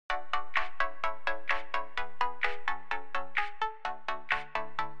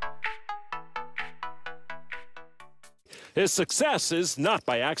his success is not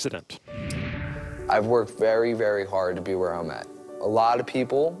by accident. I've worked very, very hard to be where I'm at. A lot of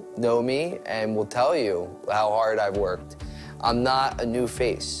people know me and will tell you how hard I've worked. I'm not a new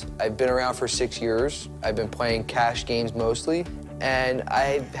face. I've been around for 6 years. I've been playing cash games mostly, and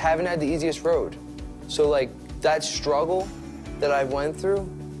I haven't had the easiest road. So, like, that struggle that I went through,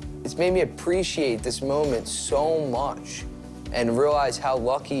 it's made me appreciate this moment so much and realize how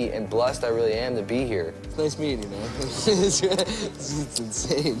lucky and blessed I really am to be here. It's nice meeting you, man. It's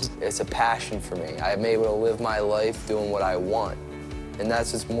insane. It's a passion for me. I'm able to live my life doing what I want. And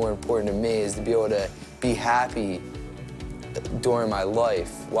that's what's more important to me, is to be able to be happy during my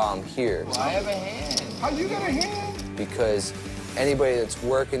life while I'm here. Well, I have a hand. How you got a hand? Because anybody that's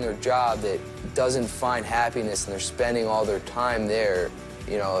working their job that doesn't find happiness and they're spending all their time there,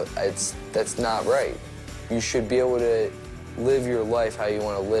 you know, that's not right. You should be able to live your life how you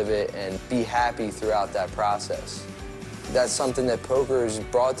want to live it and be happy throughout that process. That's something that poker has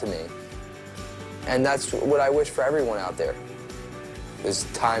brought to me. And that's what I wish for everyone out there, because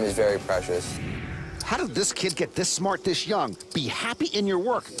time is very precious. How did this kid get this smart this young? Be happy in your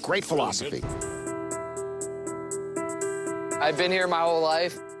work. Great philosophy. I've been here my whole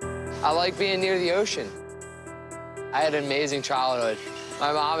life. I like being near the ocean. I had an amazing childhood.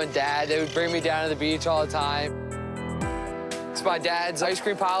 My mom and dad, they would bring me down to the beach all the time. It's my dad's ice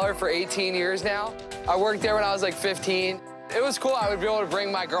cream parlor for 18 years now. I worked there when I was like 15. It was cool. I would be able to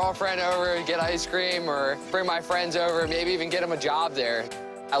bring my girlfriend over and get ice cream, or bring my friends over, maybe even get them a job there.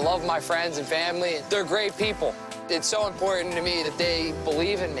 I love my friends and family. They're great people. It's so important to me that they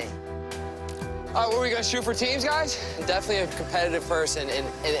believe in me. All right, what are we gonna shoot for teams, guys? I'm definitely a competitive person in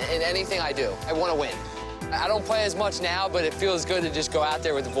anything I do. I wanna win. I don't play as much now, but it feels good to just go out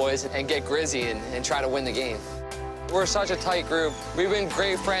there with the boys and get grizzy and try to win the game. We're such a tight group. We've been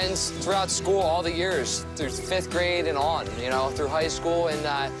great friends throughout school all the years, through 5th grade and on, you know, through high school,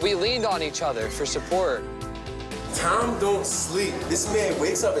 and we leaned on each other for support. Tom don't sleep. This man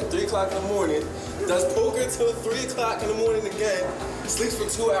wakes up at 3 o'clock in the morning, does poker till 3 o'clock in the morning again, sleeps for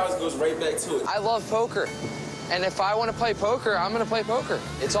 2 hours, goes right back to it. I love poker, and if I want to play poker, I'm going to play poker.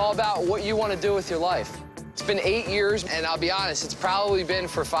 It's all about what you want to do with your life. It's been 8 years, and I'll be honest, it's probably been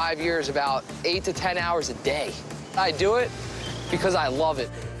for 5 years about 8 to 10 hours a day. I do it because I love it.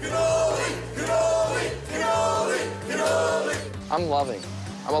 Cannuli, cannoli, cannoli, cannoli. I'm loving.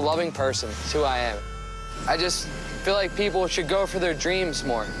 I'm a loving person. It's who I am. I just feel like people should go for their dreams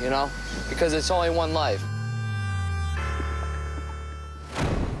more, you know, because it's only one life.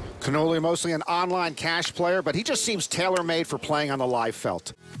 Cannuli, mostly an online cash player, but he just seems tailor-made for playing on the live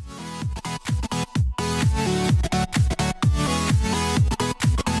felt.